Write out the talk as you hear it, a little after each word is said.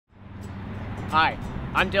Hi,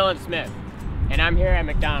 I'm Dylan Smith, and I'm here at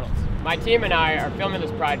McDonald's. My team and I are filming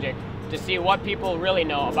this project to see what people really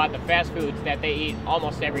know about the fast foods that they eat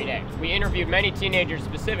almost every day. We interviewed many teenagers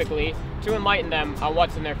specifically to enlighten them on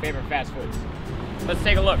what's in their favorite fast foods. Let's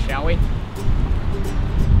take a look, shall we?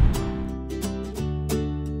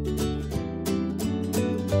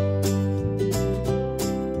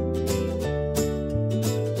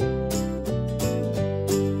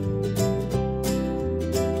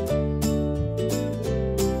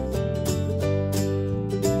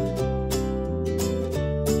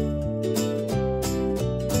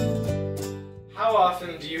 How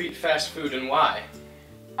often do you eat fast food and why?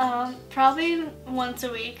 Probably once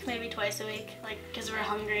a week, maybe twice a week, like because we're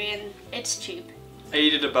hungry and it's cheap. I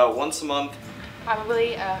eat it about once a month.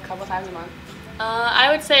 Probably a couple times a month. I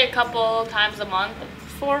would say a couple times a month.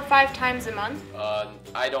 4 or 5 times a month.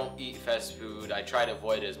 I don't eat fast food. I try to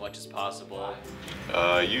avoid it as much as possible.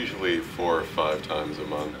 Usually 4 or 5 times a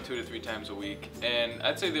month. 2 to 3 times a week. And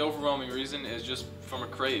I'd say the overwhelming reason is just from a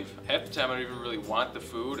crave. Half the time I don't even really want the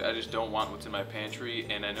food, I just don't want what's in my pantry,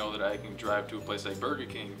 and I know that I can drive to a place like Burger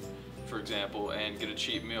King, for example, and get a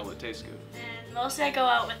cheap meal that tastes good. And mostly I go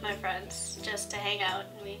out with my friends just to hang out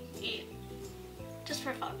and we eat just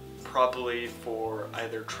for fun. Probably for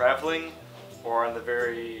either traveling or on the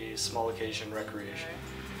very small occasion recreation.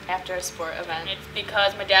 After a sport event. It's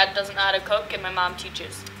because my dad doesn't know how to cook and my mom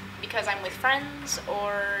teaches. Because I'm with friends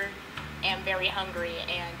or am very hungry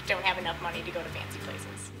and don't have enough money to go to fancy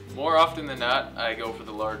places. More often than not, I go for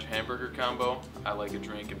the large hamburger combo. I like a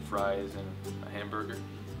drink and fries and a hamburger.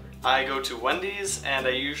 I go to Wendy's and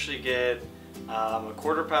I usually get a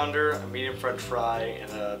quarter pounder, a medium french fry,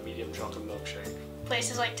 and a medium chocolate milkshake.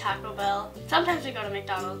 Places like Taco Bell. Sometimes we go to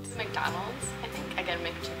McDonald's. McDonald's, I think. I get a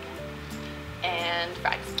McChicken. And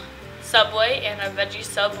fries. Subway and a veggie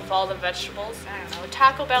sub with all the vegetables. I don't know.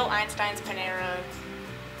 Taco Bell, Einstein's, Panera,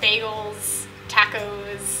 bagels,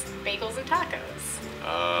 tacos, bagels and tacos.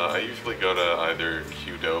 I usually go to either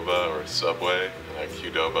Qdoba or Subway. At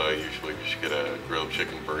Qdoba, usually we should get a grilled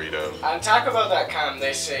chicken burrito. On TacoBell.com,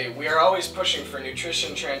 they say, "We are always pushing for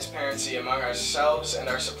nutrition transparency among ourselves and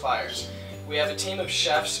our suppliers. We have a team of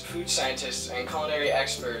chefs, food scientists, and culinary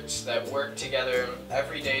experts that work together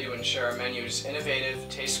every day to ensure our menu is innovative,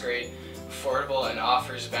 tastes great, affordable, and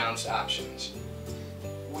offers balanced options."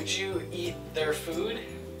 Would you eat their food?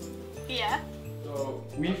 Yeah. So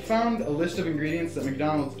we found a list of ingredients that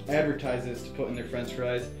McDonald's advertises to put in their French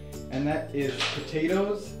fries, and that is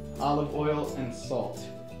potatoes, olive oil, and salt.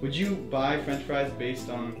 Would you buy French fries based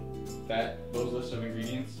on those list of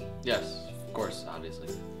ingredients? Yes, of course, obviously.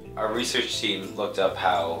 Our research team looked up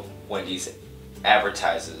how Wendy's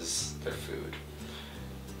advertises their food.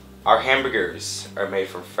 Our hamburgers are made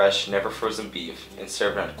from fresh, never frozen beef and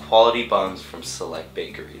served on quality buns from select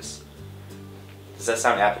bakeries. Does that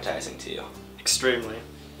sound appetizing to you? Extremely.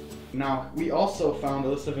 Now, we also found a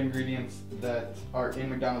list of ingredients that are in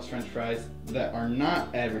McDonald's French fries that are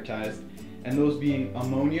not advertised, and those being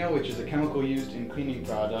ammonia, which is a chemical used in cleaning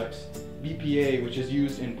products, BPA, which is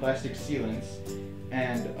used in plastic sealants,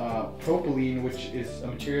 and propylene, which is a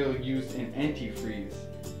material used in antifreeze.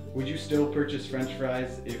 Would you still purchase French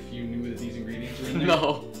fries if you knew that these ingredients were in there?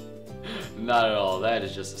 No, not at all. That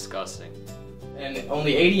is just disgusting. And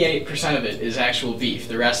only 88% of it is actual beef.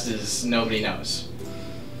 The rest is nobody knows.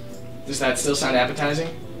 Does that still sound appetizing?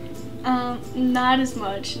 Not as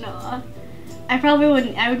much, no. I probably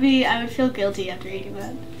wouldn't. I would feel guilty after eating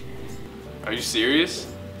that. Are you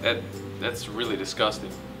serious? That's really disgusting.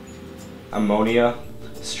 Ammonia,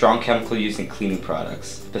 a strong chemical used in cleaning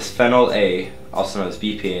products. Bisphenol A, also known as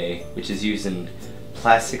BPA, which is used in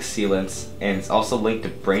plastic sealants and it's also linked to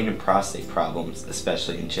brain and prostate problems,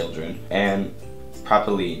 especially in children. And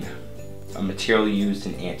propylene, a material used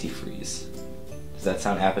in antifreeze. Does that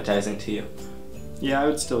sound appetizing to you? Yeah, I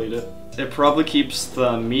would still eat it. It probably keeps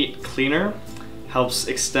the meat cleaner, helps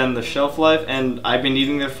extend the shelf life, and I've been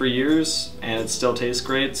eating it for years and it still tastes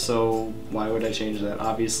great, so why would I change that?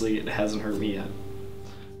 Obviously, it hasn't hurt me yet.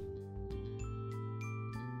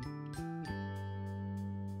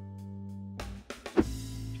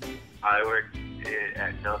 I work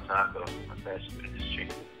at Del Taco, a fast food industry.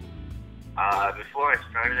 Before I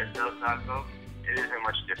started at Del Taco, it isn't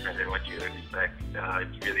much different than what you would expect.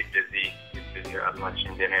 It's really busy. It's busier on lunch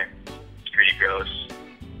and dinner. It's pretty gross.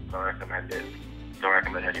 Don't recommend it. Don't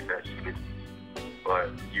recommend any fast food. But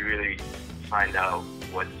you really find out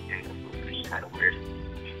what's in the food, which is kind of weird.